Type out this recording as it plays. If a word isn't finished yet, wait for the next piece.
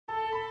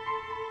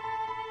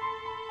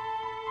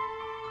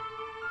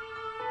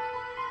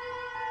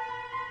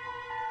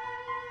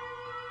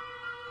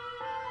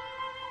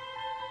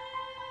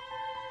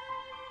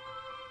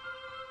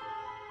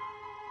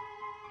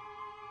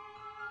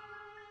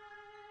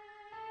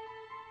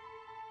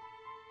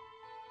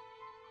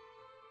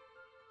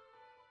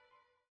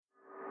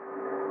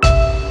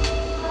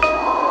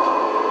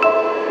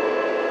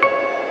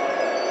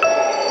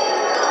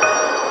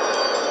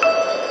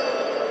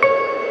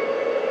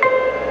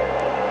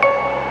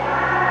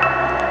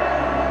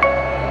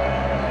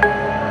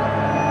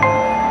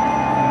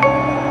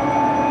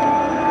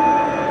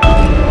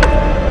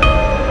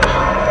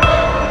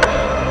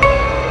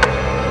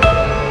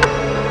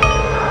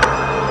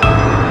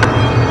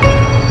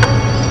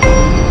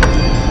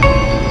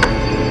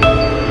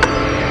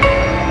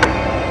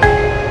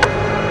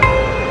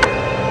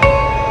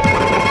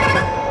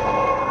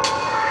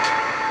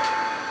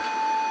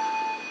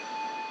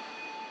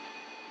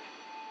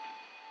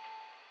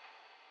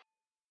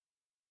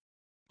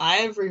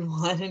Hi,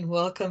 everyone, and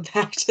welcome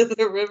back to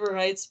the River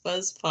Heights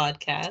Buzz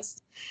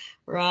podcast.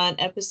 We're on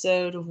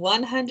episode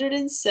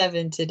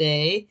 107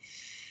 today.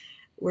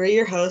 We're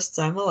your hosts.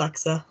 I'm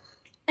Alexa.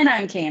 And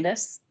I'm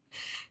Candace.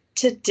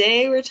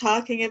 Today, we're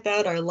talking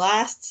about our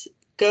last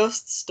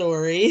ghost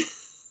story,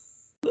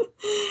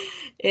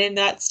 and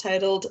that's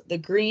titled The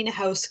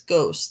Greenhouse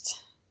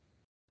Ghost.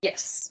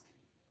 Yes.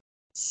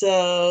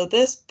 So,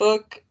 this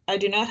book, I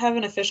do not have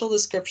an official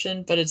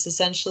description, but it's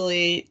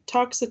essentially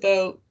talks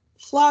about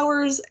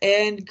flowers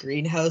and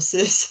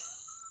greenhouses.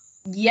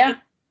 Yeah,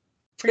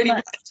 pretty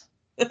much.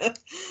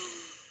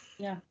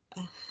 Yeah.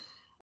 I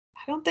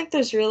don't think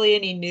there's really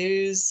any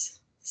news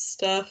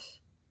stuff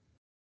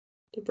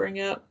to bring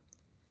up.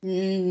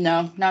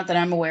 No, not that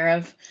I'm aware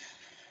of.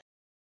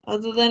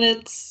 Other than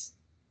it's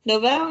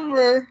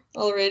November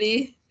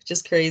already, which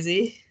is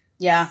crazy.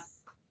 Yeah.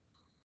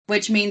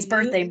 Which means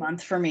birthday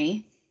month for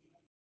me.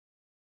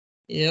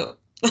 Yep.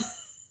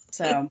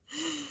 So.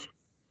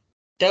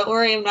 Don't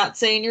worry, I'm not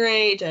saying your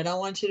age. I don't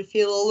want you to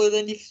feel older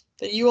than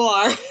you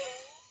are.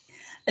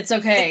 It's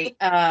okay.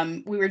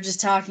 We were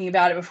just talking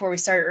about it before we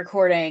started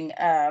recording.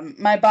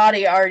 My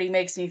body already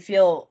makes me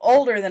feel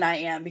older than I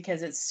am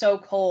because it's so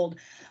cold.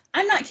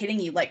 I'm not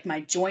kidding you. Like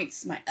my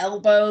joints, my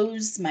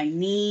elbows, my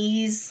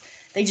knees,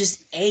 they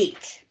just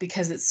ache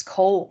because it's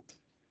cold.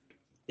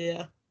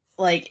 Yeah.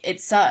 Like,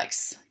 it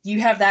sucks. You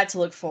have that to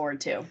look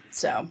forward to.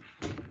 So,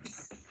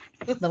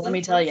 but let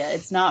me tell you,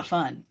 it's not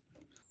fun.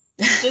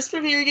 Just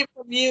from hearing it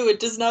from you,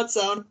 it does not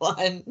sound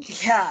fun.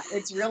 Yeah,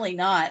 it's really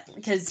not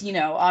because,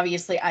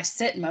 obviously I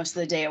sit most of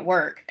the day at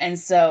work. And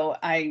so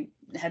I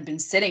had been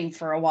sitting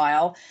for a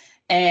while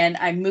and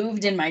I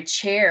moved in my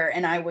chair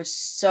and I was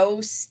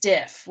so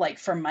stiff, like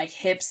from my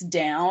hips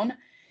down.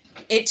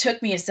 It took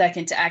me a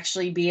second to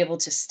actually be able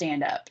to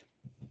stand up.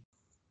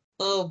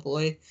 Oh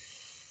boy.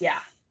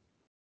 Yeah.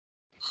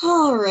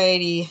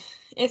 Alrighty.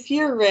 If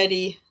you're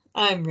ready,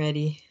 I'm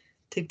ready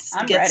to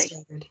get ready.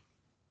 started.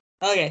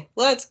 Okay,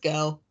 let's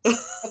go.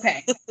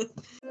 Okay.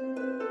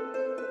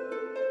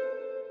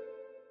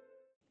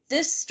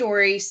 This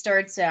story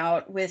starts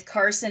out with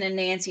Carson and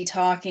Nancy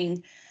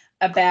talking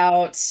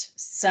about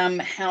some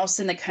house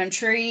in the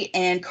country,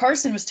 and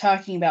Carson was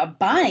talking about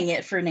buying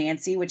it for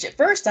Nancy, which at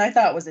first I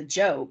thought was a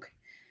joke,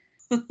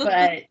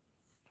 but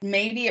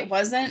maybe it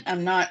wasn't.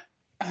 I'm not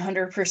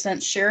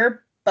 100%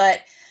 sure,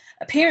 but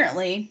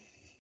apparently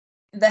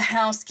the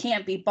house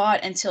can't be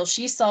bought until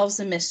she solves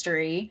the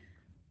mystery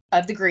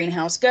of the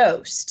greenhouse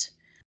ghost.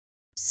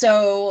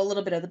 So a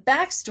little bit of the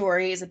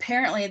backstory is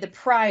apparently the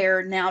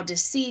prior, now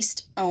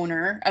deceased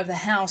owner of the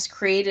house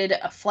created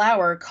a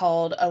flower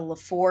called a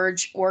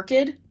LaForge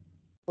orchid,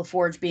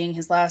 LaForge being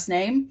his last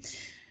name,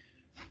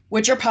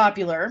 which are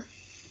popular.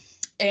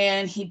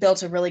 And he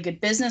built a really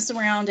good business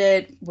around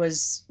it,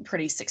 was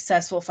pretty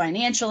successful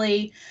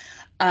financially.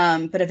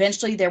 But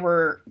eventually there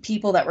were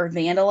people that were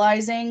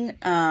vandalizing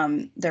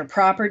their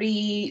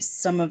property,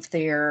 some of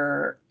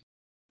their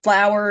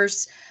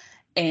flowers,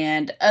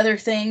 and other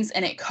things,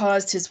 and it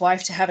caused his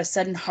wife to have a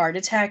sudden heart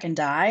attack and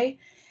die,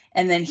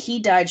 and then he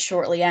died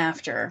shortly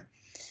after.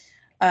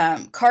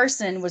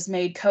 Carson was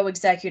made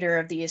co-executor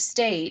of the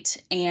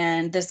estate,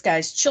 and this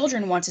guy's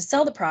children want to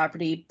sell the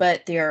property,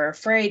 but they're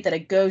afraid that a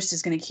ghost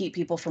is going to keep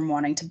people from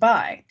wanting to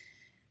buy.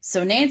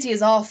 So Nancy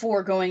is all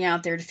for going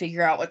out there to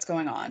figure out what's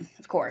going on.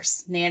 Of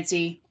course,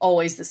 Nancy,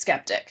 always the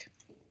skeptic.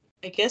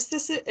 I guess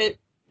this is it,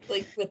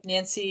 like with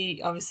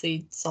Nancy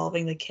obviously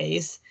solving the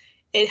case.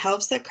 It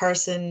helps that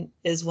Carson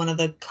is one of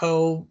the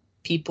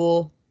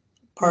co-people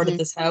part of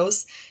this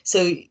house.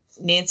 So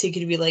Nancy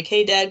could be like,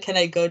 hey, Dad, can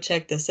I go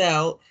check this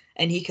out?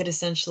 And he could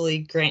essentially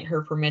grant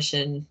her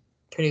permission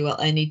pretty well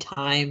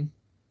anytime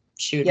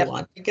she would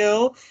want to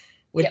go,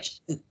 which,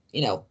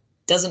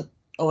 doesn't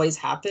always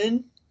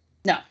happen.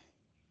 No.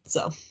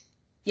 So.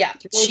 Yeah,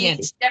 she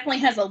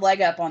definitely has a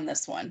leg up on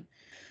this one.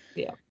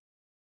 Yeah.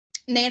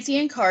 Nancy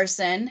and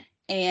Carson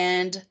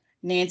and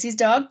Nancy's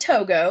dog,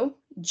 Togo,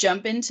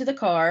 jump into the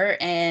car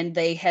and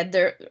they head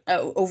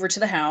over to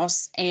the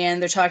house,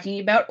 and they're talking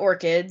about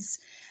orchids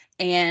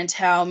and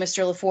how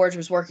Mr. LaForge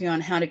was working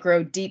on how to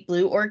grow deep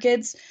blue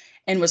orchids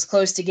and was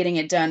close to getting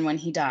it done when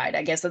he died.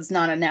 I guess that's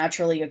not a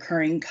naturally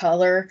occurring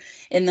color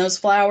in those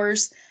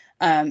flowers.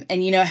 And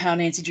you know how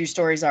Nancy Drew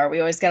stories are. We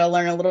always got to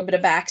learn a little bit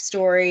of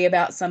backstory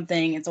about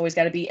something. It's always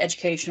got to be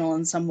educational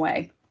in some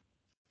way.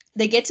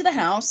 They get to the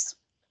house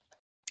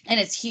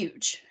and it's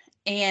huge.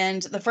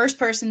 And the first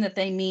person that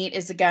they meet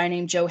is a guy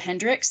named Joe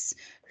Hendricks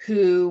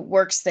who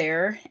works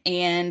there.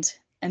 And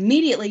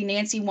immediately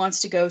Nancy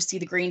wants to go see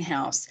the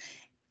greenhouse.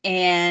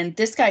 And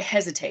this guy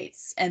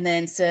hesitates and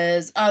then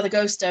says, oh, the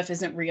ghost stuff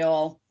isn't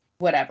real,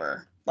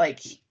 whatever.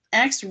 Like,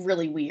 acts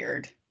really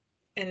weird.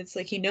 And it's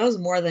like he knows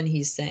more than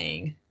he's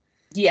saying.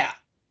 Yeah,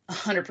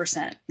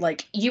 100%.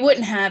 Like, you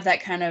wouldn't have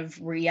that kind of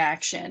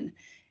reaction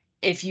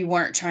if you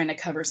weren't trying to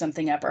cover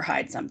something up or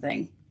hide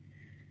something.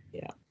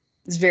 Yeah.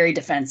 It's very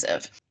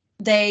defensive.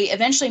 They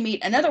eventually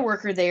meet another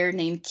worker there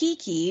named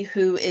Kiki,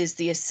 who is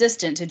the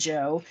assistant to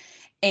Joe.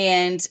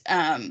 And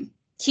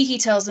Kiki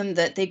tells them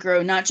that they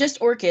grow not just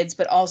orchids,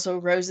 but also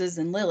roses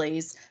and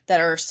lilies that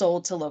are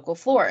sold to local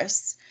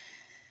florists.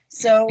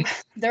 So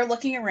they're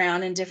looking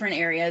around in different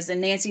areas,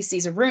 and Nancy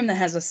sees a room that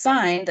has a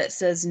sign that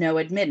says no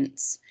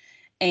admittance.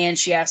 And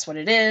she asks what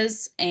it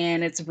is,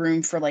 and it's a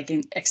room for like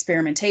an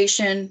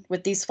experimentation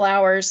with these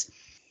flowers.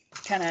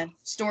 Kind of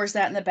stores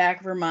that in the back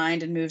of her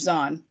mind and moves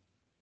on.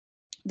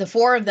 The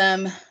four of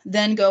them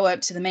then go up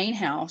to the main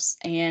house,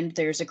 and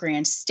there's a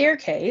grand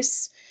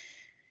staircase.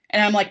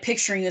 And I'm like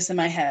picturing this in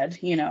my head,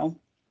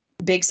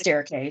 big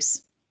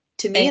staircase.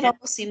 To me, it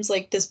almost seems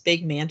like this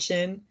big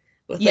mansion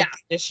with like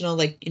traditional,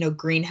 like,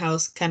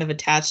 greenhouse kind of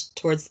attached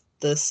towards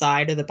the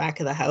side or the back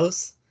of the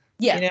house.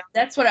 Yeah,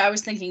 that's what I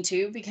was thinking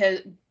too,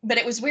 but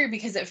it was weird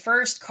because at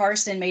first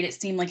Carson made it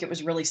seem like it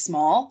was really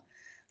small,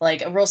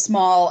 like a real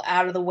small,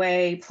 out of the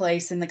way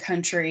place in the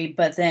country.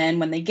 But then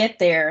when they get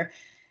there,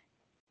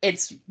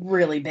 it's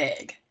really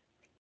big.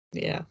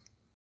 Yeah.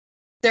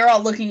 They're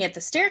all looking at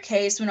the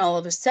staircase when all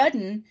of a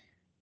sudden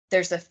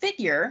there's a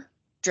figure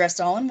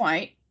dressed all in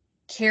white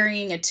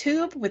carrying a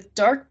tube with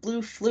dark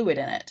blue fluid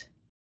in it.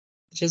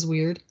 Which is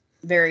weird.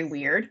 Very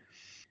weird.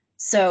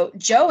 So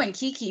Joe and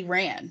Kiki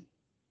ran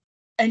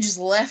and just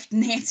left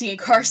Nancy and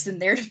Carson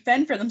there to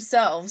fend for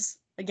themselves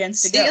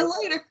against a ghost. See you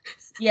later.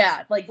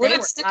 Yeah, like we're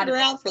not sticking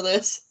around for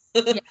this.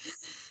 Yeah.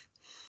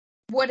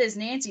 What does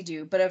Nancy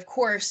do? But of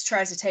course,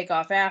 tries to take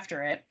off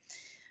after it.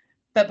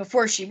 But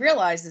before she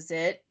realizes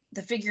it,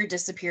 the figure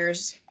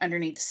disappears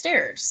underneath the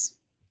stairs.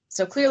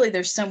 So clearly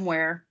there's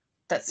somewhere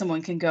that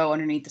someone can go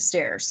underneath the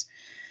stairs.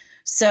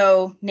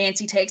 So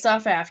Nancy takes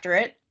off after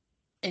it,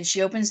 and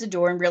she opens the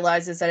door and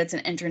realizes that it's an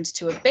entrance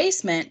to a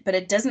basement, but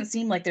it doesn't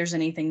seem like there's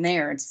anything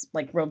there. It's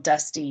like real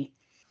dusty.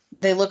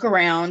 They look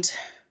around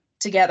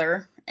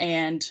together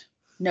and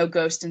no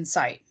ghost in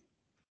sight,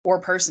 or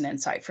person in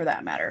sight for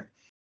that matter.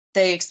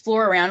 They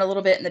explore around a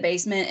little bit in the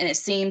basement, and it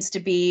seems to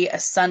be a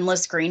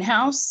sunless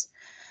greenhouse.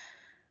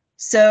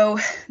 So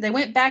they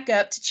went back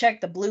up to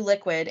check the blue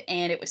liquid,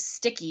 and it was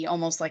sticky,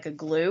 almost like a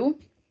glue.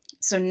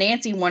 So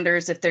Nancy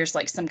wonders if there's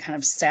like some kind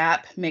of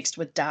sap mixed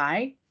with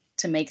dye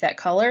to make that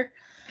color.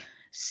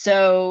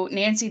 So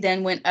Nancy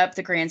then went up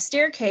the grand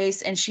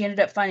staircase, and she ended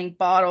up finding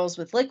bottles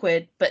with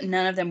liquid, but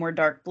none of them were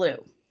dark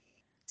blue.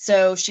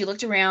 So she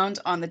looked around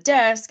on the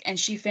desk, and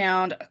she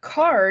found a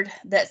card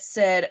that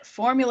said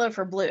formula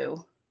for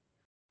blue.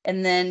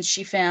 And then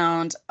she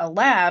found a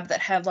lab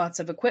that had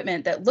lots of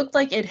equipment that looked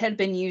like it had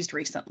been used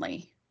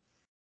recently.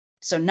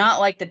 So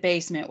not like the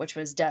basement, which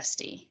was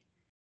dusty.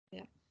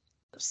 Yeah.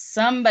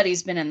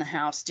 Somebody's been in the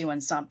house doing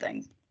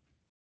something.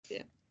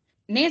 Yeah.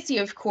 Nancy,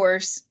 of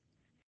course,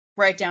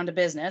 right down to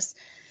business,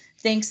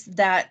 thinks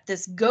that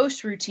this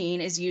ghost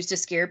routine is used to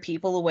scare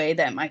people away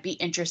that might be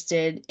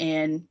interested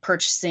in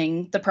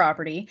purchasing the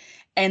property,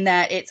 and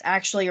that it's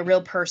actually a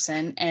real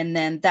person. And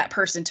then that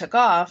person took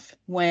off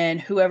when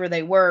whoever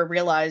they were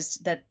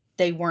realized that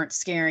they weren't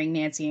scaring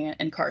Nancy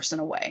and Carson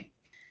away.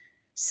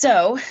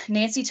 So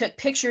Nancy took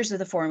pictures of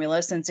the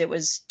formula since it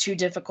was too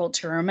difficult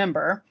to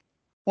remember,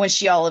 when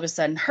she all of a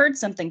sudden heard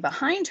something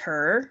behind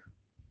her,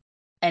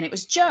 and it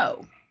was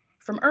Joe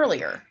from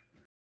earlier.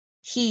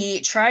 He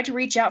tried to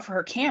reach out for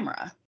her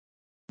camera.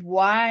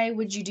 Why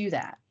would you do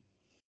that?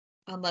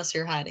 Unless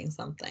you're hiding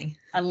something.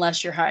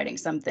 Unless you're hiding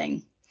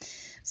something.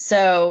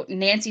 So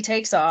Nancy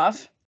takes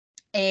off,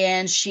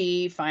 and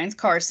she finds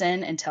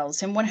Carson and tells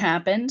him what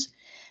happened.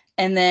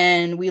 And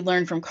then we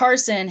learn from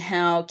Carson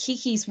how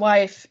Kiki's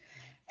wife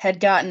had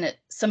gotten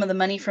some of the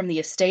money from the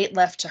estate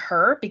left to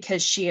her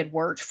because she had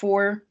worked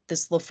for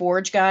this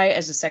LaForge guy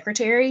as a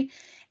secretary.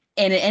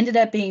 And it ended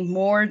up being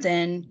more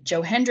than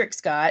Joe Hendricks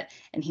got,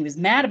 and he was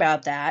mad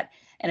about that.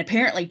 And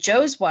apparently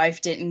Joe's wife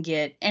didn't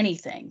get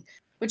anything,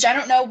 which I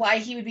don't know why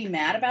he would be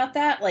mad about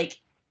that. Like,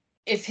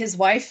 if his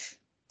wife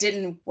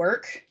didn't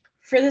work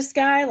for this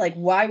guy, like,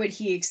 why would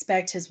he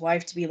expect his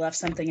wife to be left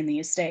something in the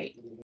estate?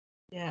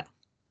 Yeah.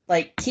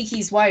 Like,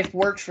 Kiki's wife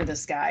worked for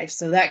this guy,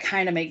 so that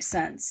kind of makes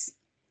sense.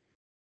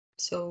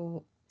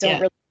 So, don't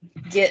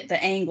really get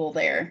the angle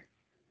there.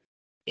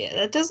 Yeah,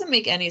 that doesn't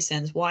make any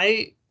sense.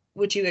 Why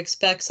would you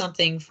expect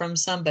something from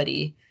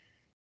somebody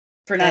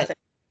for nothing?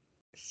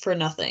 For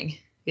nothing.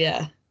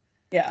 Yeah.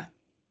 Yeah.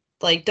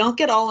 Like, don't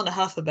get all in a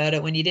huff about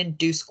it when you didn't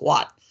do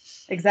squat.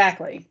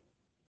 Exactly.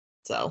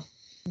 So.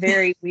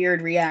 Very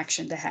weird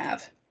reaction to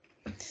have.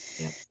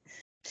 Yep.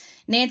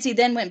 Nancy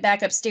then went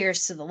back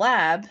upstairs to the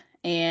lab,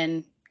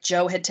 and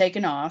Joe had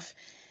taken off.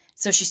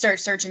 So she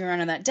started searching around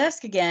on that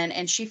desk again,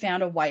 and she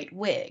found a white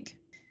wig.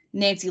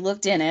 Nancy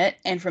looked in it,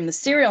 and from the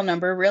serial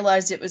number,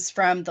 realized it was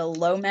from the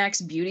Lomax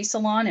Beauty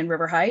Salon in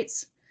River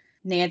Heights.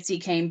 Nancy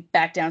came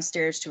back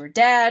downstairs to her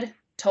dad,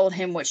 told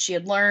him what she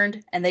had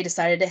learned, and they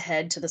decided to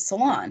head to the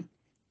salon,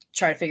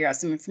 try to figure out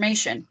some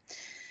information.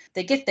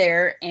 They get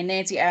there, and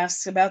Nancy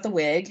asks about the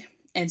wig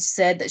and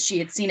said that she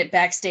had seen it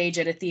backstage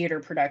at a theater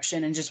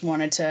production and just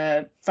wanted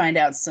to find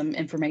out some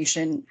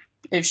information,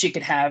 if she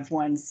could have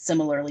one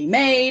similarly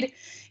made,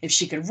 if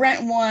she could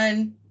rent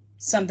one,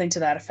 something to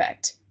that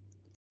effect.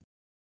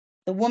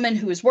 The woman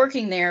who was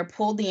working there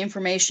pulled the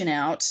information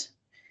out,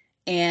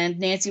 and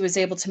Nancy was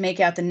able to make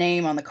out the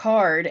name on the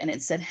card, and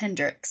it said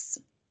Hendricks.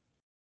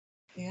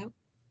 Yeah.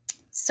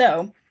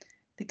 So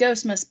The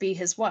ghost must be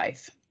his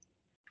wife.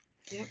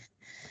 Yep.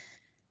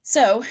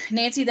 So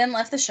Nancy then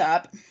left the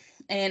shop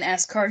and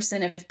asked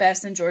Carson if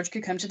Bess and George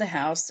could come to the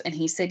house, and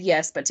he said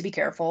yes, but to be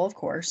careful, of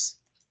course.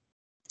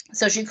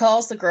 So she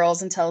calls the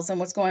girls and tells them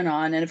what's going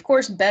on, and of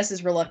course Bess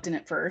is reluctant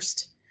at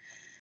first,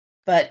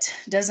 but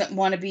doesn't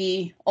want to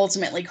be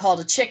ultimately called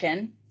a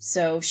chicken,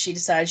 so she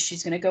decides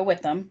she's going to go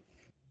with them.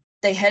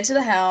 They head to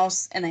the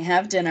house, and they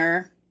have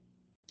dinner,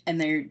 and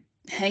they're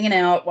hanging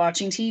out,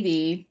 watching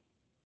TV,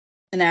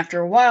 and after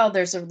a while,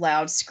 there's a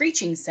loud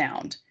screeching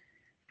sound,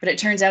 but it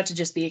turns out to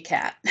just be a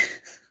cat.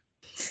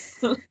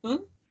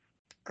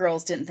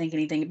 Girls didn't think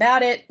anything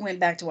about it, went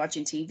back to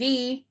watching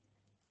TV,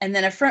 and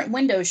then a front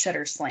window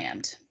shutter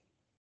slammed,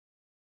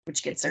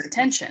 which gets their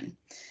attention.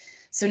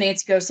 So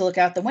Nancy goes to look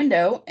out the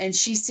window, and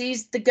she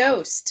sees the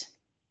ghost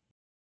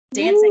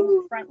dancing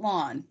on the front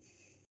lawn.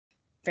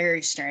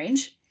 Very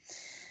strange.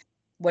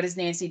 What does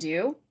Nancy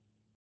do?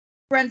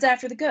 Runs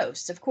after the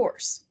ghost, of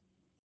course.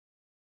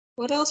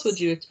 What else would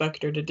you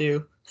expect her to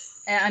do?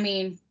 I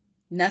mean,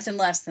 nothing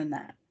less than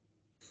that.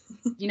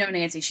 You know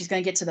Nancy, she's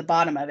going to get to the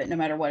bottom of it no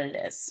matter what it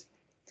is.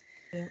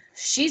 Yeah.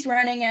 She's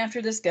running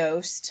after this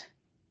ghost,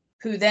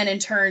 who then in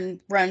turn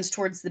runs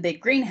towards the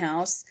big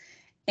greenhouse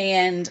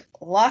and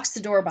locks the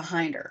door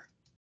behind her.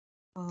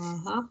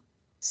 Uh-huh.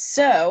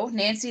 So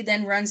Nancy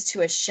then runs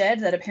to a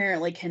shed that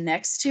apparently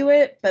connects to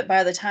it, but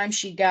by the time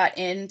she got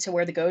into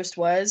where the ghost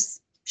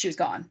was, she was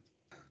gone.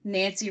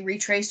 Nancy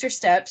retraced her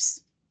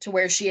steps to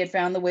where she had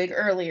found the wig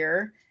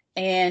earlier,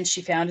 and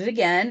she found it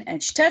again,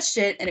 and she touched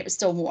it, and it was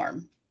still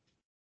warm.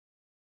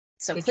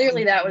 So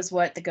clearly that was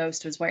what the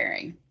ghost was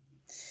wearing.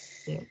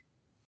 Yeah.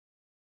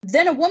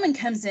 Then a woman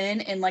comes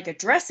in like a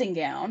dressing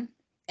gown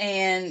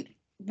and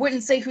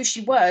wouldn't say who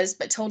she was,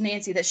 but told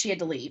Nancy that she had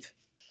to leave.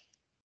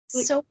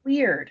 Like, so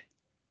weird.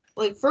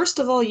 Like, first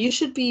of all, you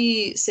should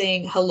be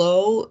saying,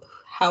 hello,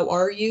 how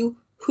are you?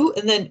 Who?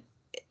 And then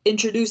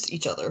introduce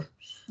each other.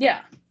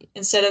 Yeah.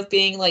 Instead of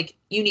being like,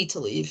 you need to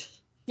leave.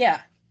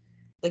 Yeah.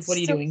 Like, what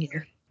are you doing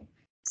here?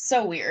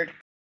 So weird.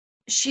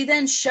 She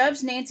then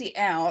shoves Nancy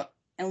out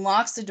and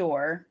locks the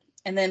door.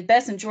 And then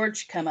Bess and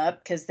George come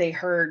up because they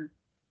heard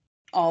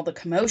all the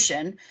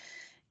commotion.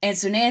 And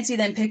so Nancy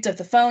then picked up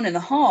the phone in the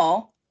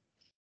hall,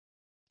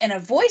 and a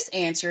voice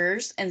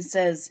answers and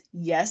says,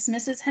 "Yes,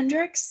 Mrs.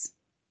 Hendricks."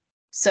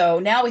 So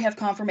now we have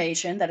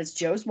confirmation that it's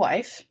Joe's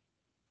wife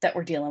that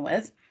we're dealing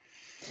with.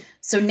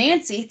 So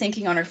Nancy,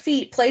 thinking on her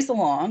feet, plays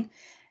along,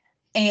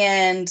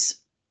 and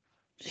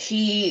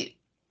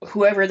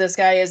whoever this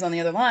guy is on the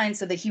other line,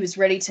 said that he was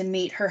ready to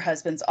meet her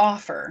husband's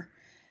offer.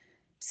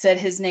 Said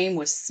his name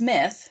was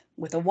Smith,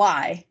 with a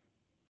Y,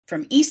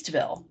 from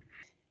Eastville.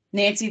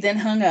 Nancy then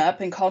hung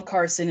up and called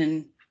Carson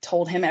and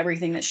told him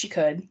everything that she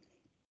could.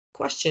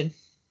 Question.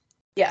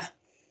 Yeah.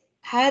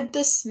 Had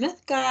the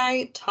Smith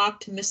guy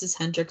talked to Mrs.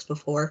 Hendricks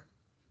before,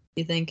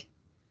 you think?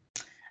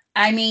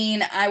 I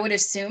mean, I would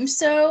assume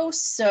so.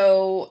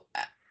 So,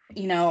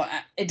 you know,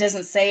 it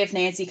doesn't say if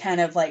Nancy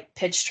kind of like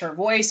pitched her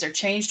voice or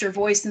changed her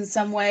voice in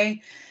some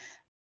way.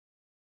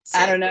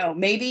 I don't know.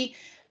 Maybe,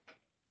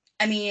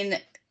 I mean,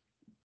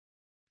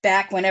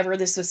 back whenever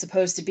this was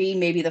supposed to be,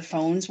 maybe the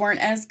phones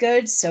weren't as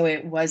good, so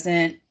it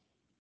wasn't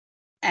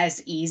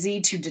as easy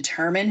to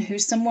determine who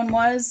someone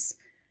was.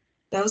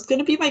 That was going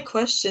to be my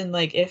question.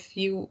 Like, if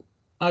you,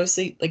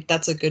 obviously, like,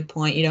 that's a good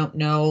point. You don't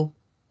know,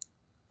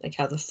 like,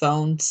 how the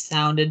phone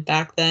sounded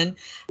back then.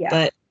 Yeah.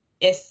 But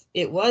if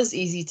it was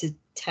easy to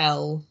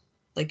tell,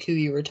 like, who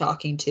you were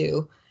talking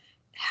to,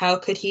 how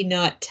could he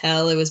not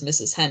tell it was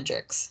Mrs.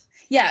 Hendricks?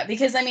 Yeah,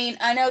 because, I mean,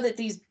 I know that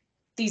these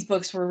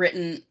books were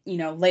written, you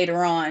know,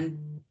 later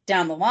on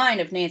down the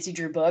line of Nancy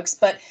Drew books,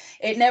 but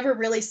it never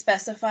really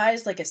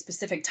specifies, like, a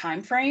specific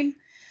time frame.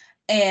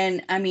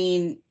 And, I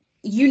mean,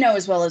 you know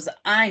as well as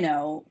I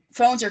know,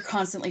 phones are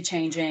constantly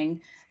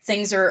changing.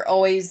 Things are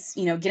always,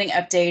 you know, getting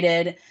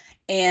updated.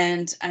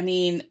 And, I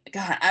mean,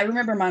 God, I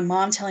remember my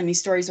mom telling me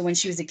stories of when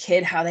she was a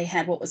kid, how they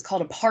had what was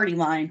called a party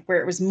line, where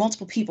it was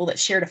multiple people that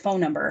shared a phone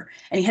number,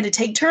 and you had to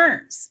take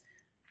turns.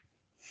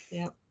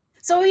 Yep.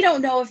 So we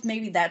don't know if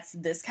maybe that's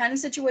this kind of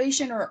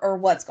situation or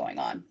what's going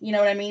on. You know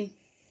what I mean?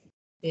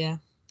 Yeah.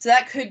 So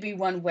that could be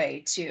one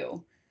way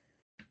to,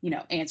 you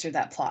know, answer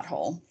that plot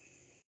hole.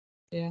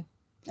 Yeah.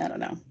 I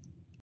don't know.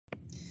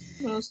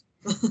 Who knows?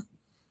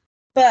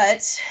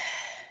 But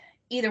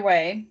either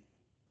way,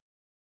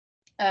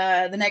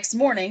 the next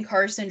morning,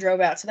 Carson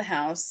drove out to the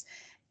house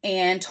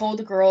and told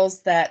the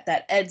girls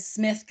that Ed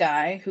Smith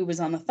guy who was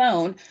on the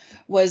phone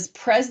was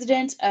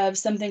president of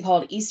something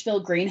called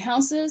Eastville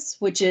Greenhouses,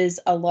 which is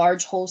a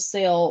large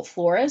wholesale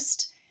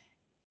florist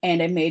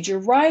and a major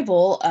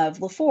rival of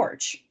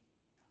LaForge.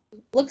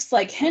 Looks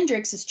like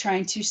Hendricks is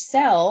trying to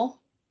sell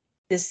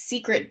this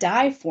secret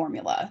dye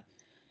formula.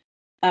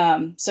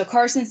 So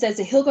Carson says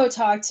that he'll go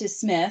talk to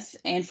Smith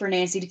and for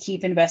Nancy to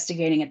keep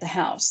investigating at the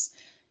house.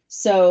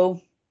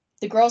 So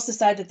the girls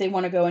decide that they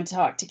want to go and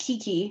talk to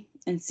Kiki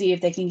and see if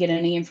they can get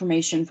any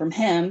information from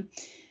him.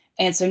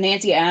 And so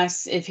Nancy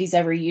asks if he's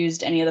ever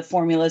used any of the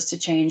formulas to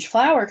change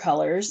flower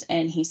colors,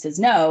 and he says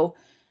no.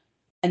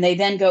 And they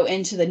then go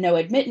into the no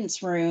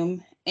admittance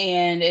room,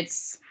 And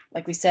it's,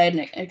 like we said,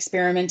 an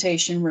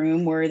experimentation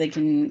room where they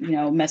can,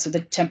 mess with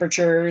the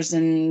temperatures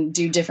and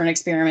do different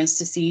experiments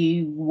to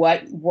see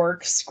what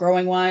works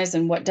growing wise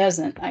and what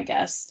doesn't, I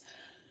guess.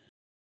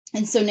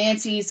 And so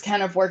Nancy's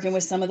kind of working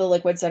with some of the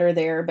liquids that are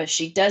there, but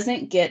she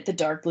doesn't get the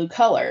dark blue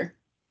color.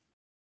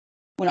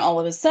 When all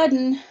of a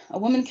sudden, a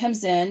woman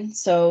comes in.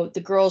 So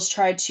the girls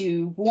try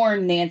to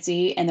warn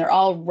Nancy, and they're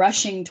all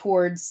rushing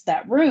towards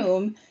that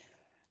room.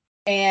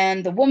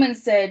 And the woman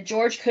said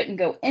George couldn't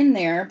go in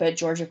there, but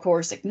George, of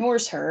course,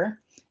 ignores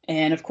her.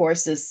 And of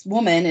course, this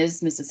woman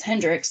is Mrs.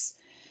 Hendricks.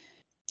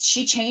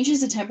 She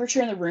changes the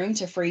temperature in the room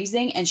to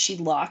freezing, and she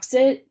locks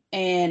it.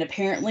 And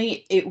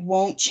apparently it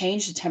won't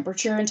change the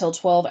temperature until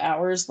 12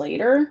 hours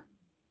later.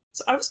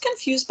 So I was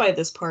confused by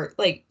this part.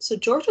 Like, so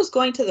George was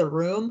going to the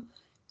room.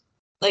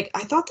 Like,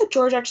 I thought that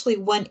George actually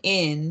went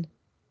in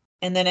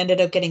and then ended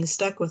up getting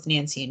stuck with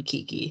Nancy and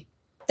Kiki.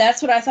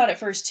 That's what I thought at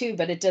first too,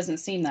 but it doesn't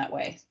seem that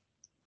way.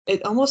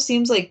 It almost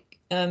seems like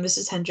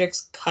Mrs.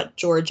 Hendricks cut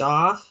George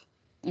off.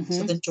 Mm-hmm.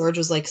 So then George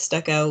was like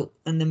stuck out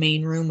in the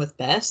main room with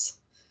Bess.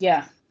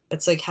 Yeah.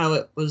 That's like how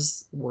it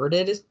was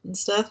worded and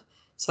stuff.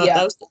 So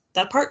yeah.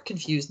 That part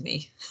confused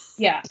me.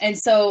 Yeah. And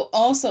so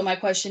also my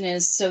question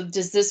is, so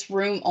does this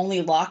room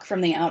only lock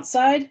from the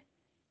outside?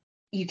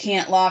 You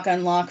can't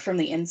unlock from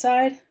the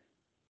inside?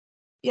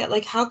 Yeah,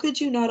 like how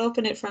could you not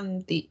open it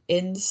from the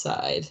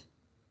inside?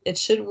 It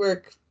should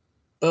work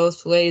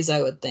both ways,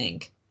 I would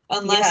think.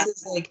 Unless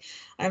it's like,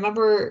 I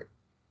remember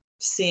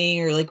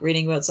seeing or like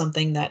reading about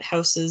something that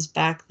houses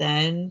back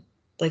then,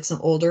 like some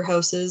older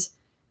houses,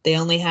 they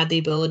only had the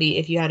ability,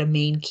 if you had a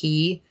main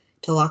key,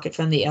 to lock it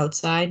from the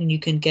outside, and you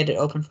can get it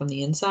open from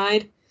the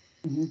inside.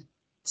 Mm-hmm.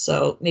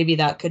 So maybe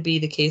that could be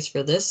the case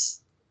for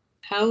this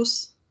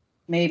house.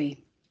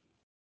 Maybe.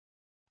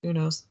 Who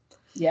knows?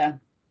 Yeah.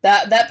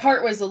 That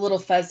part was a little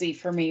fuzzy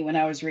for me when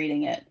I was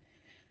reading it.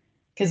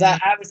 Because I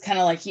was kind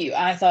of like you.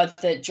 I thought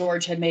that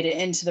George had made it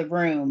into the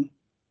room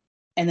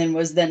and then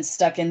was then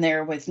stuck in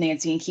there with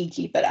Nancy and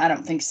Kiki, but I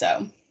don't think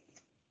so.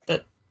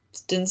 But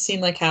it didn't seem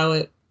like how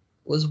it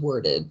was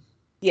worded.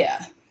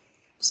 Yeah.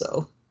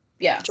 So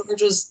yeah,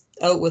 George was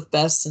out with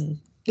Bess and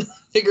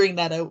figuring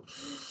that out.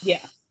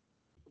 Yeah.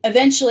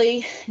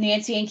 Eventually,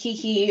 Nancy and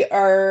Kiki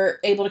are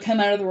able to come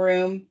out of the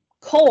room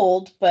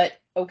cold, but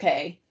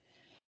okay.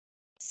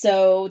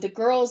 So the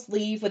girls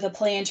leave with a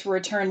plan to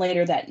return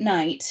later that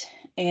night.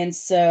 And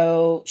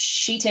so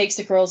she takes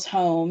the girls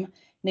home.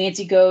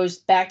 Nancy goes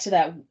back to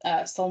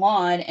that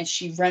salon, and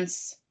she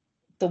rents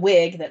the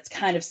wig that's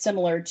kind of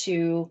similar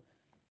to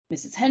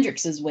Mrs.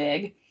 Hendricks's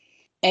wig.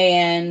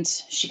 And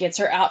she gets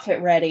her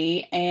outfit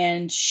ready,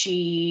 and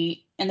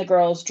she and the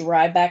girls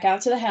drive back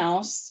out to the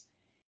house.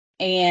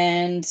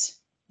 And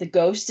the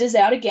ghost is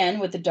out again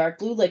with the dark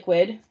blue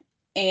liquid.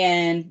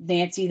 And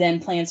Nancy then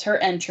plans her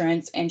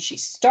entrance, and she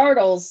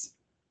startles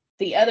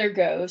the other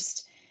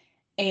ghost,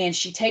 and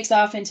she takes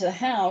off into the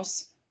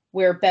house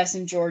where Bess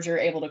and George are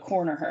able to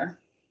corner her.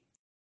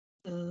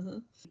 Mm-hmm.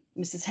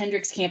 Mrs.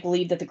 Hendricks can't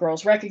believe that the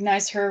girls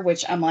recognize her,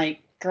 which I'm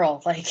like,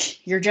 girl,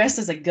 like, you're dressed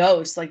as a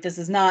ghost. Like, this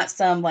is not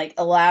some like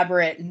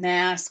elaborate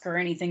mask or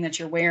anything that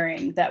you're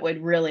wearing that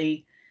would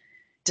really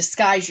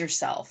disguise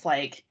yourself.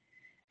 Like,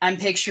 I'm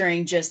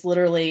picturing just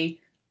literally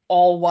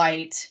all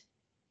white,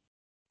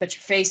 but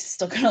your face is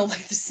still gonna look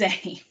the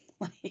same.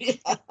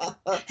 Like,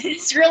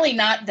 it's really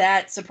not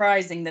that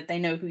surprising that they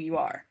know who you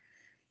are.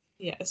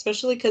 Yeah,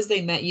 especially because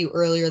they met you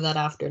earlier that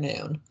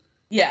afternoon.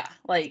 Yeah,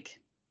 like,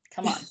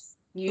 come on,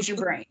 use your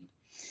brain.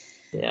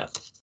 Yeah.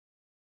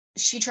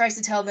 She tries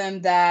to tell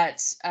them that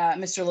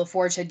Mr.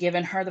 LaForge had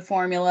given her the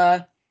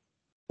formula.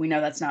 We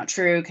know that's not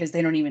true because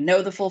they don't even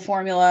know the full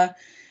formula.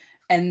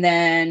 And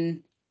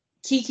then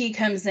Kiki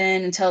comes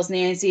in and tells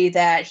Nancy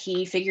that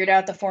he figured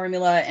out the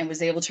formula and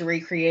was able to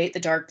recreate the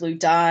dark blue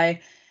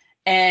dye.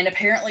 And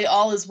apparently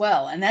all is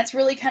well. And that's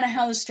really kind of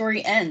how the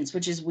story ends,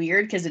 which is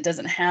weird because it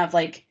doesn't have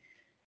like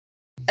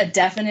a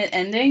definite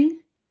ending.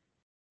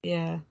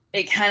 Yeah.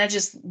 It kind of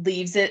just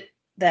leaves it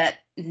that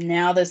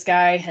now this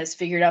guy has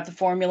figured out the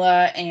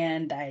formula,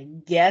 and I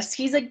guess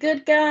he's a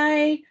good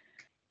guy.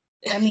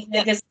 I mean,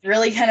 I guess it's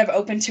really kind of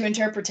open to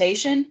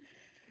interpretation.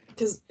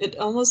 Because it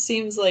almost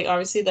seems like,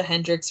 obviously, the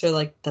Hendricks are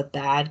like the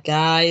bad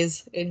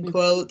guys, in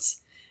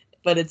quotes.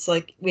 But it's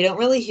like, we don't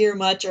really hear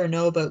much or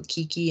know about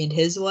Kiki and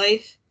his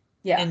wife.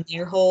 Yeah. And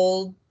their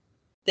whole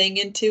thing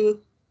into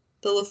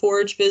the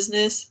LaForge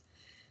business.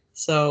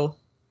 So,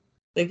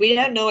 like, we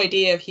had no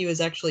idea if he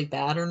was actually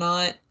bad or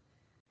not.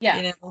 Yeah.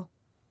 You know?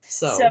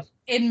 So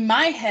in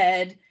my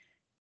head,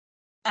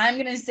 I'm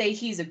going to say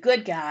he's a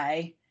good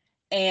guy,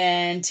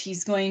 and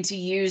he's going to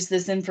use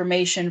this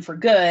information for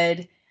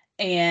good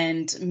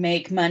and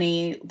make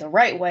money the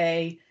right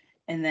way.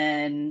 And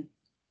then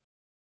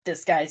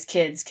this guy's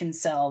kids can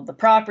sell the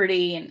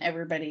property and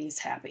everybody's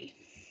happy.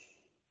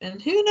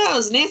 And who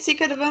knows? Nancy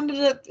could have ended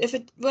up, if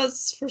it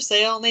was for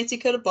sale, Nancy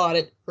could have bought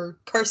it, or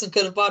Carson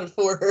could have bought it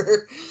for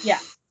her. Yeah.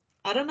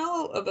 I don't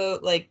know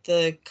about like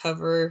the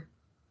cover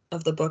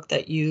of the book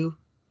that you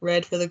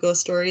read for the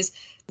ghost stories,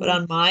 but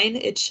on mine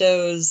it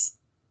shows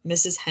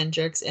Mrs.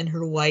 Hendricks in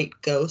her white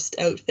ghost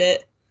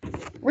outfit.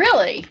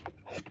 Really?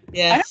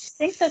 Yeah. I don't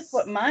think that's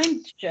what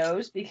mine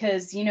shows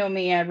because you know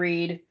me, I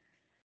read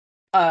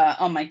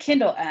on my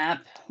Kindle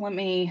app. Let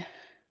me.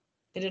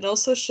 And it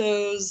also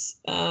shows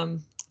but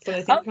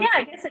I Oh think yeah,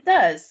 I guess it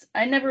does.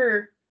 I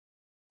never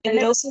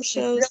it also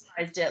shows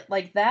realized it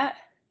like that.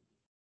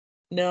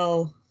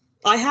 no.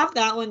 I have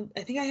that one.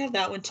 I think I have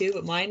that one too,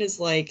 but mine is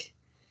like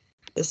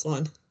this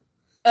one.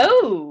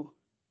 Oh,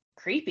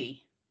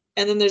 creepy.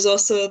 And then there's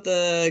also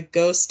the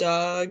ghost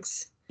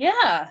dogs.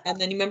 Yeah, And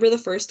then you remember the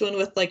first one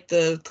with like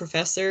the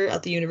professor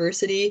at the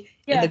university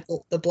and yeah,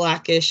 the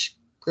blackish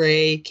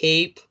gray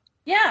cape.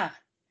 yeah,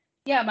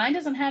 yeah. Mine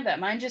doesn't have that.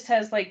 Mine just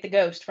has like the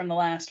ghost from the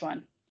last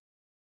one.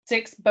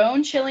 6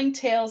 bone-chilling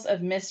tales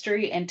of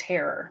mystery and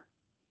terror.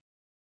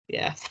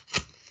 Yeah.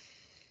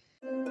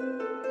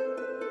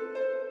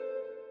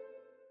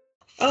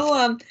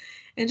 Oh,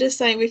 and just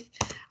saying,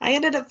 I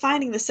ended up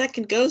finding the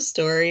second ghost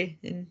story,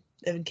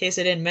 in case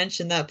I didn't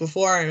mention that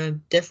before in a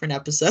different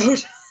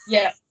episode.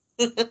 Yeah.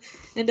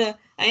 And I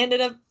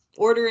ended up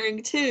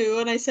ordering two,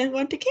 and I sent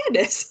one to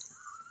Candace.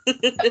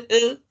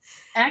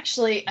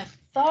 Actually, I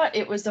thought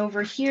it was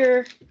over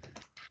here.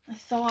 I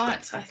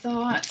thought.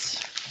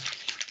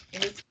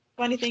 And the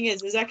funny thing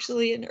is, it's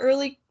actually an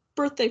early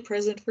birthday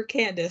present for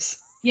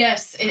Candace.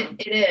 Yes,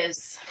 it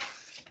is.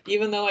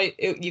 Even though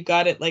you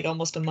got it like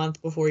almost a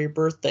month before your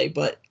birthday,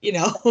 but you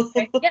know.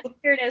 Okay. Yep,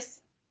 here it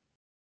is.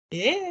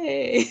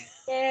 Yay.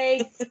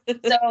 Yay.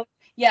 So,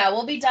 yeah,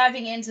 we'll be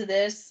diving into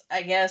this,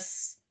 I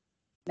guess,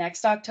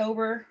 next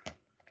October.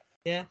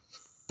 Yeah.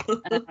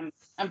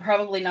 I'm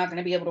probably not going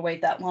to be able to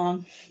wait that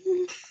long.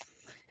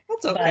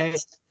 That's okay.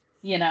 But,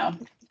 you know,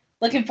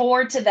 looking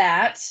forward to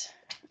that.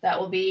 That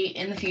will be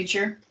in the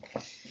future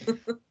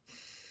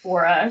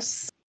for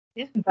us.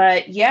 Yeah.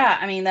 But yeah,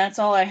 I mean, that's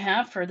all I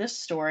have for this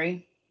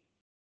story.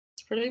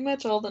 It's pretty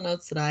much all the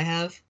notes that I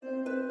have.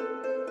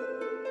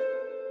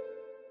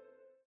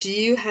 Do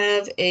you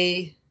have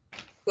a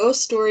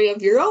ghost story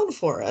of your own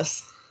for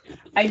us?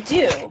 I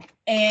do.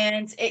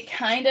 And it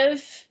kind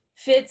of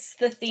fits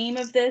the theme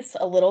of this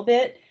a little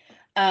bit.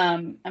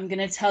 I'm going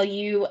to tell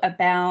you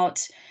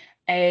about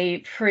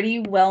a pretty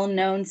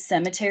well-known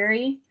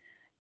cemetery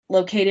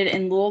located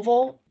in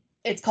Louisville.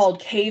 It's called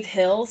Cave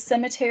Hill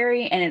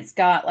Cemetery, and it's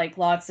got like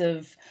lots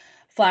of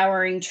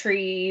flowering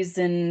trees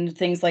and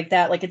things like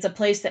that. Like it's a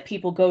place that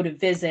people go to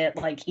visit,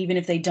 like even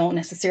if they don't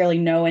necessarily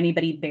know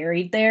anybody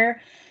buried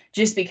there,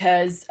 just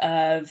because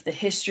of the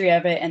history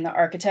of it and the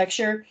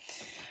architecture.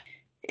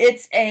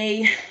 It's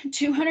a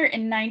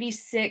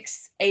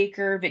 296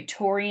 acre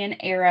Victorian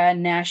era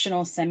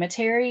national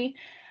cemetery.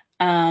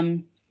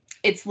 Um,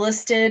 it's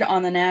listed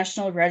on the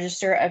National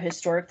Register of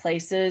Historic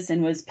Places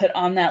and was put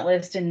on that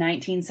list in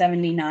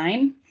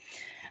 1979.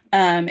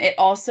 It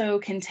also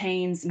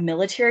contains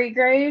military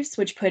graves,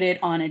 which put it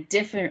on a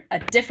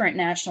different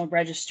national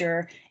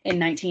register in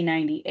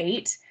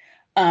 1998.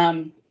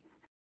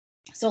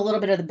 So a little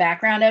bit of the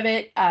background of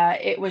it.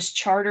 It was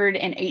chartered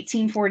in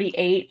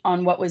 1848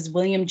 on what was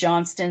William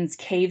Johnston's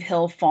Cave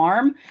Hill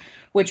Farm,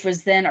 which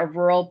was then a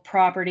rural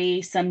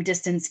property some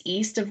distance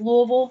east of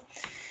Louisville.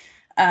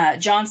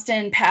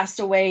 Johnston passed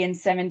away in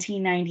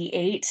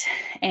 1798,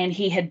 and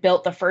he had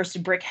built the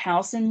first brick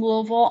house in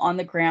Louisville on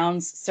the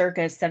grounds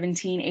circa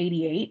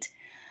 1788.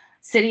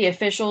 City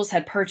officials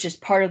had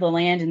purchased part of the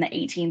land in the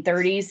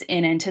 1830s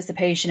in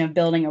anticipation of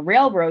building a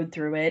railroad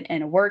through it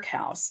and a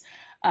workhouse.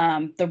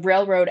 The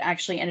railroad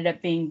actually ended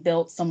up being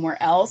built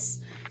somewhere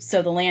else,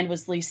 so the land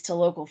was leased to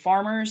local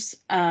farmers.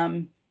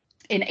 In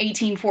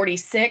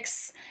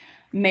 1846,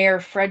 Mayor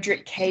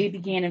Frederick Kay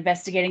began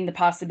investigating the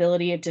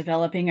possibility of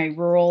developing a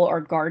rural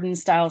or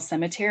garden-style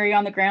cemetery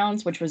on the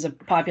grounds, which was a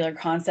popular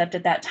concept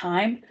at that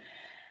time.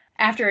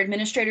 After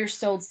administrators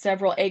sold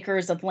several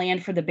acres of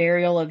land for the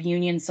burial of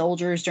Union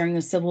soldiers during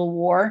the Civil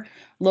War,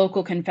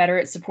 local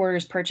Confederate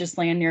supporters purchased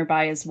land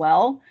nearby as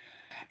well.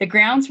 The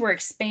grounds were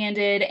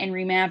expanded and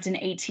remapped in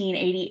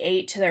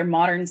 1888 to their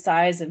modern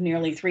size of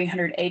nearly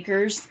 300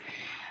 acres.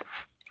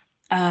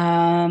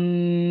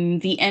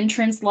 The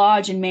entrance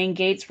lodge and main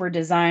gates were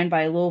designed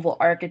by Louisville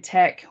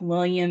architect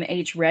William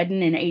H.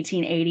 Redden in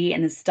 1880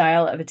 in the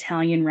style of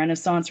Italian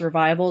Renaissance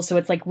revival. So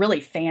it's like really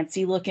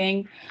fancy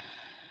looking.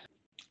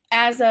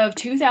 As of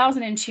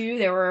 2002,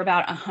 there were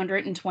about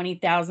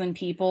 120,000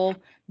 people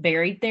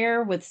buried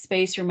there, with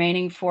space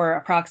remaining for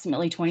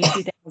approximately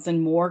 22,000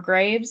 more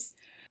graves.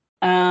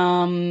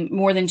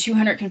 More than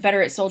 200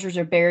 Confederate soldiers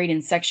are buried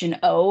in Section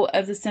O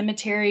of the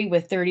cemetery,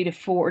 with 30 to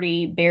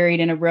 40 buried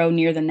in a row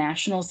near the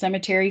National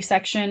Cemetery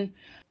section.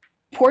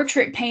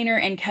 Portrait painter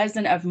and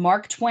cousin of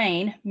Mark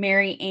Twain,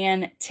 Mary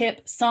Ann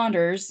Tip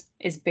Saunders,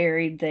 is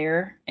buried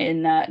there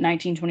in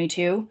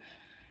 1922.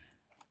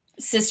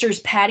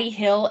 Sisters Patty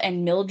Hill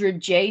and Mildred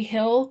J.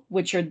 Hill,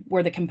 which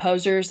were the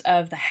composers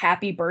of the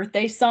Happy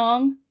Birthday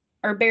song,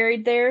 are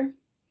buried there.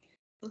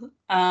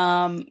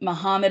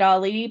 Muhammad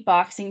Ali,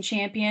 boxing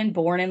champion,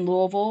 born in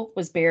Louisville,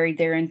 was buried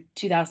there in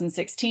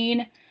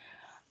 2016.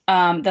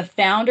 The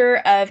founder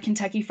of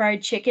Kentucky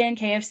Fried Chicken,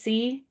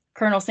 KFC,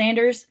 Colonel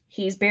Sanders,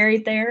 he's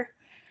buried there.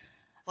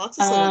 Lots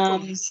of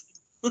celebrities.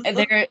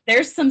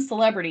 There's some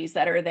celebrities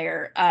that are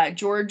there.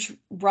 George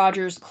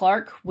Rogers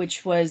Clark,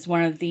 which was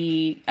one of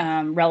the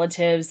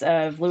relatives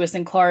of Lewis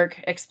and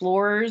Clark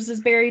explorers, is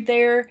buried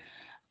there.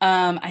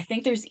 I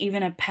think there's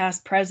even a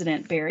past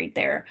president buried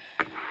there.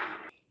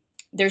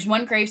 There's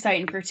one gravesite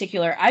in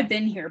particular. I've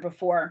been here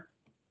before,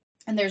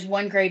 and there's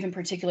one grave in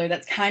particular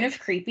that's kind of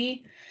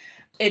creepy.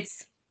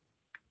 It's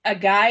a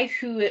guy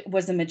who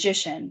was a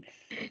magician,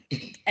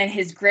 and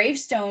his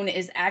gravestone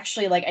is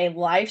actually like a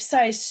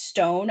life-size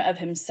stone of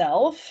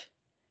himself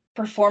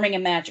performing a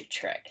magic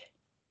trick.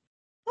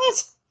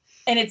 What?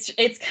 And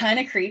it's kind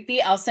of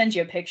creepy. I'll send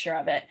you a picture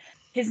of it.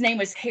 His name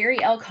was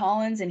Harry L.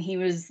 Collins, and he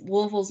was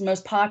Louisville's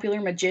most popular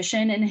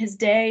magician in his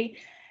day.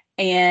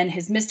 And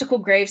his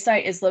mystical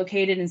gravesite is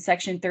located in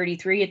Section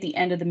 33 at the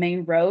end of the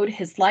main road.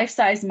 His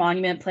life-size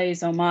monument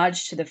pays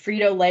homage to the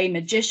Frito-Lay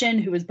magician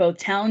who was both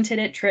talented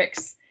at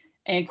tricks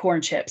and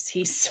corn chips.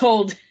 He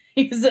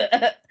was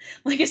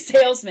like a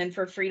salesman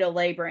for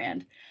Frito-Lay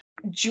brand.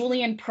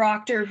 Julian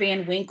Proctor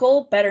Van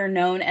Winkle, better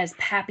known as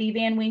Pappy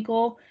Van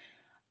Winkle,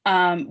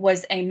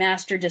 was a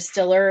master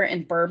distiller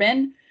in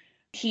bourbon.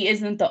 He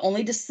isn't the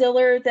only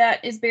distiller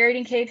that is buried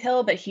in Cave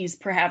Hill, but he's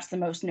perhaps the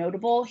most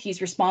notable.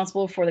 He's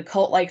responsible for the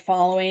cult-like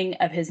following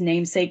of his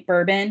namesake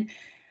bourbon.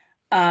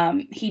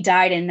 He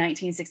died in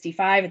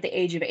 1965 at the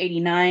age of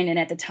 89, and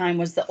at the time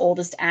was the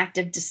oldest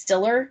active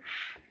distiller.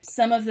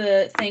 Some of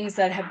the things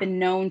that have been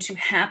known to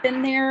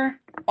happen there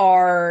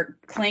are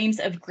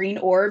claims of green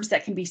orbs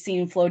that can be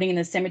seen floating in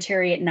the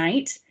cemetery at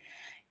night.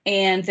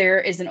 And there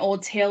is an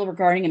old tale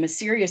regarding a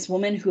mysterious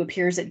woman who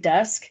appears at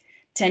dusk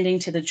tending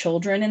to the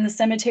children in the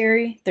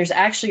cemetery. There's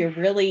actually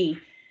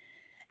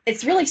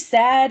it's really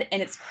sad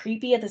and it's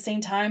creepy at the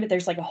same time, but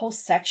there's like a whole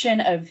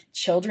section of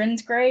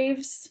children's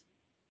graves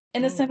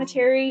in the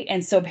cemetery.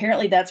 And so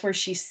apparently that's where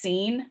she's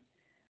seen,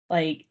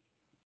 like,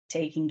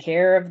 taking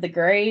care of the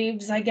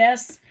graves, I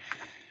guess.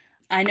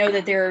 I know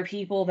that there are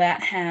people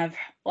that have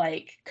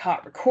like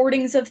caught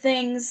recordings of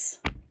things,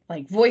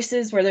 like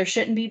voices where there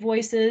shouldn't be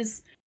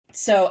voices.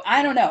 So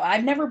I don't know.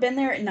 I've never been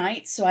there at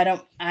night, so I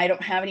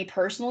don't have any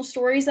personal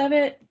stories of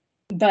it.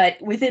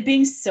 But with it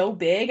being so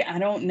big, I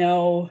don't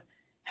know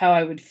how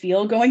I would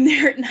feel going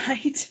there at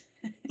night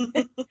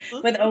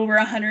with over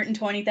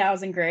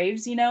 120,000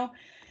 graves, you know?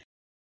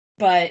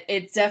 But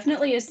it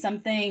definitely is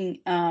something,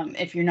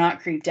 if you're not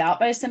creeped out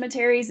by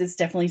cemeteries, it's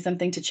definitely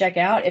something to check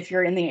out if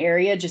you're in the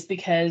area, just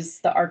because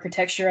the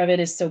architecture of it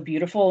is so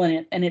beautiful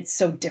and it's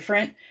so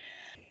different.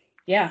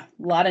 Yeah,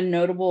 a lot of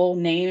notable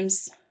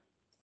names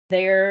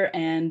there,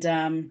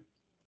 and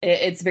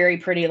it's very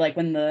pretty, like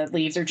when the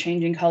leaves are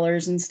changing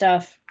colors and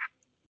stuff.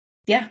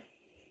 Yeah.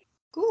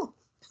 Cool.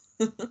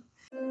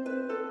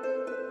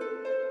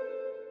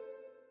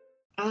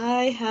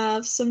 I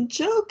have some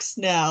jokes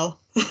now.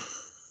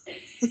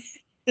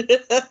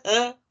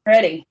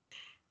 Ready.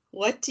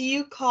 What do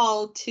you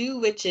call two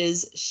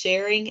witches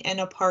sharing an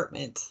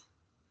apartment?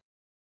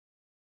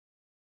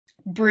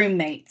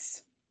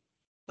 Broommates.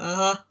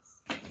 Uh-huh.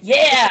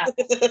 Yeah.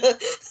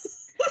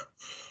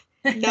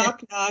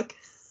 Knock, knock.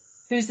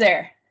 Who's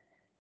there?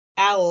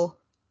 Owl.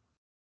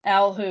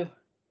 Owl who?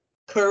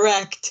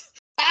 Correct.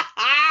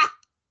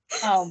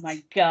 Oh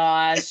my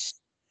gosh.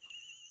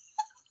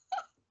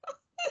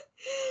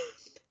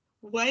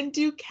 When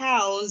do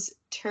cows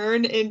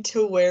turn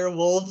into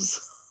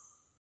werewolves?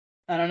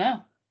 I don't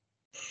know.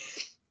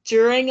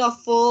 During a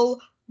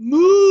full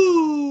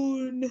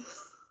moon.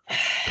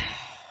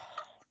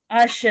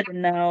 I should have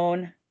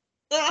known.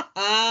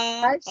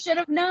 I should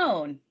have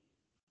known.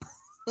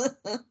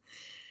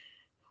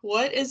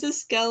 What is a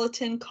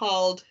skeleton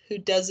called who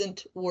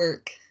doesn't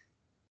work?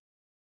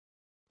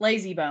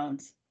 Lazy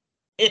bones.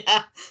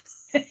 Yeah.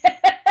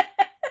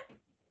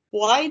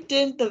 Why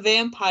didn't the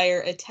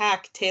vampire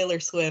attack Taylor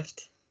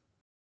Swift?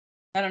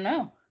 I don't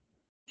know.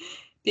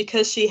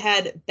 Because she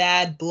had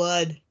bad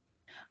blood.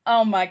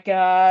 Oh my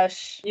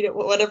gosh. You know,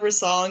 whatever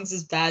songs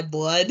is bad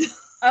blood.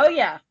 Oh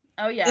yeah.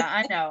 Oh yeah,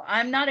 I know.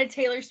 I'm not a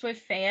Taylor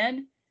Swift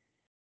fan.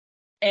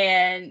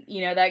 And,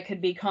 you know, that could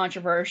be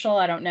controversial.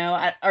 I don't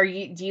know.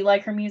 Do you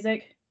like her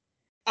music?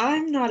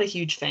 I'm not a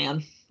huge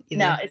fan either.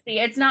 No,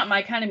 it's not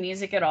my kind of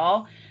music at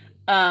all.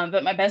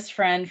 But my best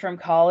friend from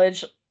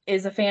college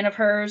is a fan of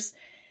hers.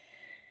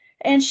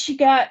 And she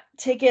got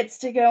tickets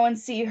to go and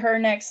see her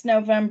next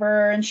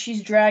November, and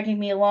she's dragging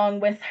me along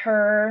with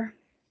her.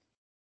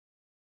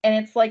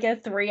 And it's like a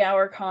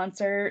 3-hour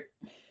concert.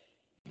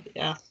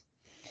 Yeah.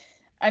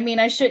 I mean,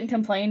 I shouldn't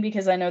complain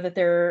because I know that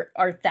there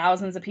are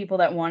thousands of people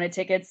that wanted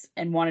tickets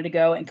and wanted to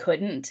go and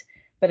couldn't.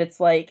 But it's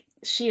like,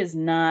 she is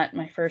not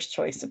my first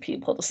choice of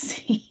people to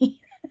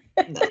see.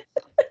 No.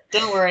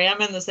 Don't worry,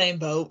 I'm in the same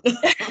boat.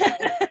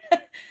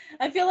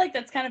 I feel like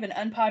that's kind of an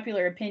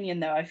unpopular opinion,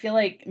 though. I feel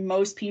like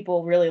most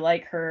people really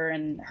like her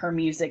and her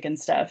music and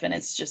stuff, and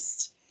it's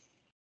just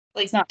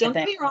like, it's not don't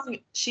get me wrong,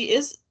 she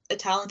is a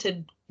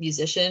talented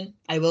musician.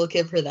 I will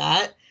give her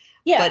that.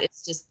 Yeah. But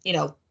it's just, you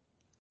know,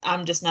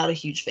 I'm just not a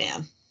huge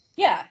fan.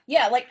 Yeah,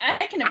 yeah. Like,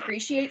 I can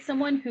appreciate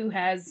someone who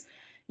has,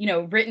 you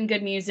know, written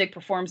good music,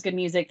 performs good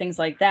music, things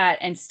like that,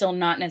 and still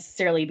not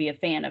necessarily be a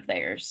fan of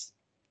theirs.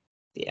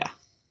 Yeah.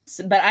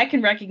 So, but I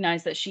can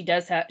recognize that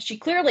she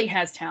clearly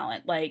has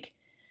talent. Like,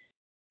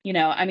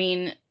 I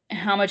mean,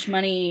 how much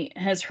money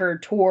has her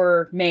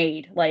tour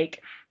made?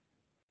 Like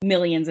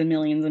millions and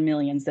millions and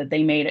millions that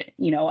they made it,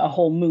 a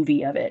whole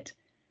movie of it.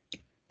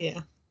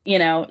 Yeah.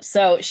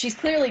 So she's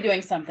clearly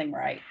doing something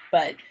right,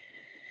 but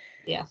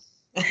yeah.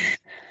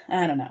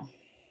 I don't know.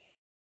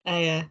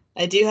 I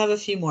do have a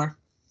few more.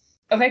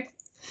 Okay.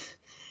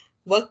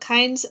 What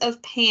kinds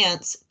of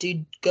pants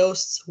do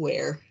ghosts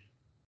wear?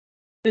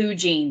 Boo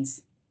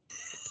jeans.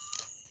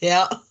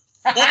 Yeah.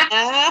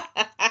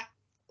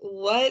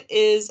 What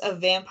is a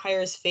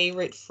vampire's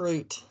favorite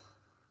fruit?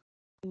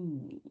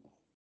 Ooh.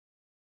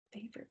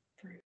 Favorite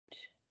fruit.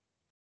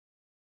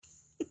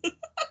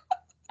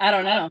 I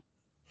don't know.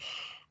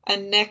 A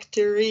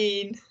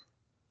nectarine.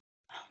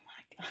 Oh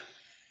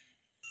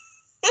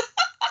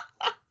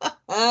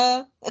my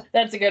god.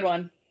 That's a good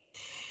one.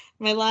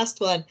 My last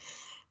one.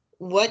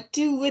 What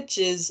do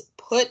witches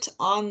put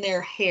on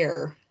their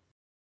hair?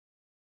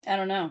 I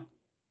don't know.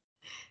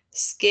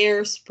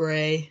 Scare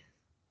spray.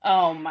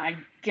 Oh my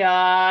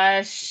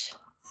gosh.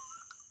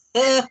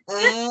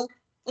 Oh,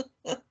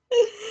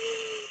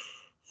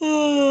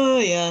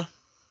 yeah.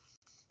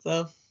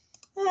 So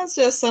that's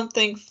just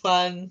something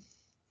fun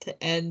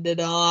to end it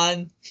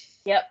on.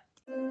 Yep.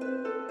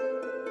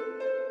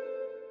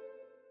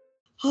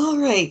 All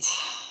right.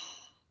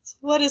 So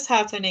what is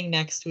happening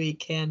next week,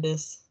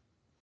 Candace?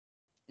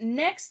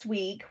 Next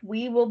week,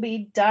 we will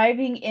be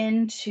diving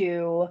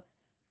into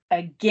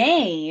a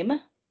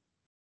game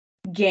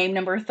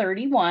number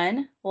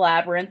 31,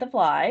 Labyrinth of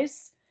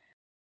Lies.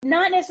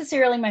 Not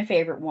necessarily my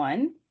favorite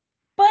one,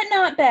 but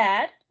not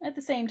bad at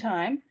the same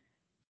time.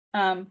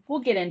 We'll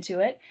get into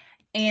it.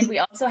 And we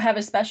also have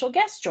a special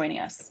guest joining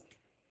us.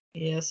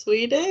 Yes,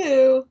 we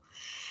do.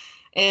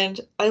 And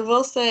I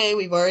will say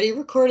we've already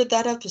recorded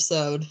that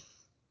episode.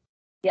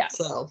 Yes.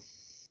 So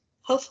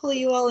hopefully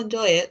you all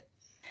enjoy it.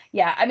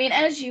 Yeah, I mean,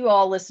 as you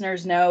all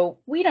listeners know,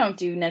 we don't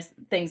do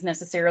things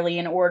necessarily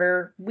in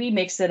order. We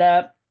mix it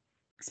up,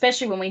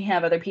 especially when we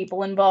have other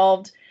people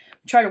involved.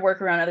 We try to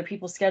work around other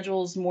people's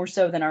schedules more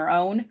so than our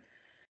own.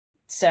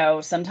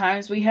 So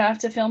sometimes we have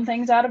to film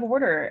things out of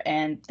order,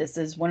 and this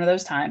is one of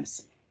those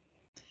times.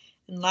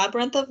 And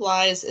Labyrinth of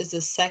Lies is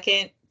the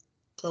second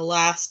to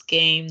last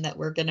game that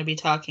we're going to be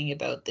talking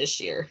about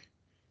this year.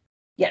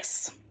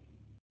 Yes.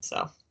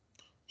 So,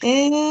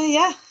 and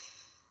yeah,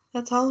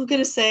 that's all I'm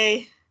going to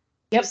say.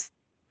 Yep. Just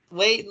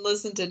wait and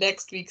listen to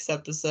next week's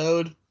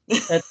episode.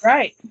 That's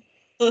right.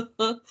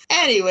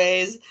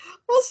 Anyways,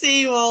 we'll see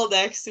you all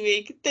next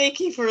week. Thank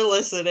you for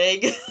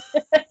listening.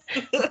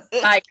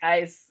 Bye,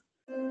 guys.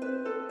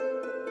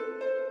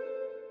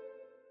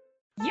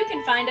 You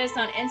can find us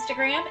on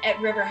Instagram at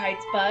River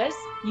Heights Buzz.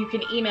 You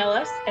can email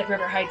us at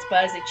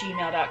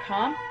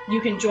riverheightsbuzz@gmail.com.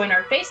 You can join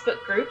our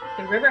Facebook group,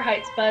 the River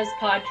Heights Buzz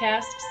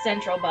Podcast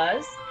Central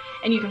Buzz.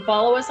 And you can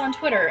follow us on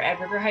Twitter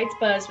at River Heights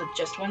Buzz with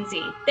just one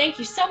Z. Thank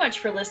you so much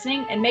for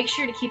listening, and make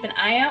sure to keep an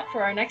eye out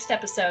for our next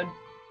episode.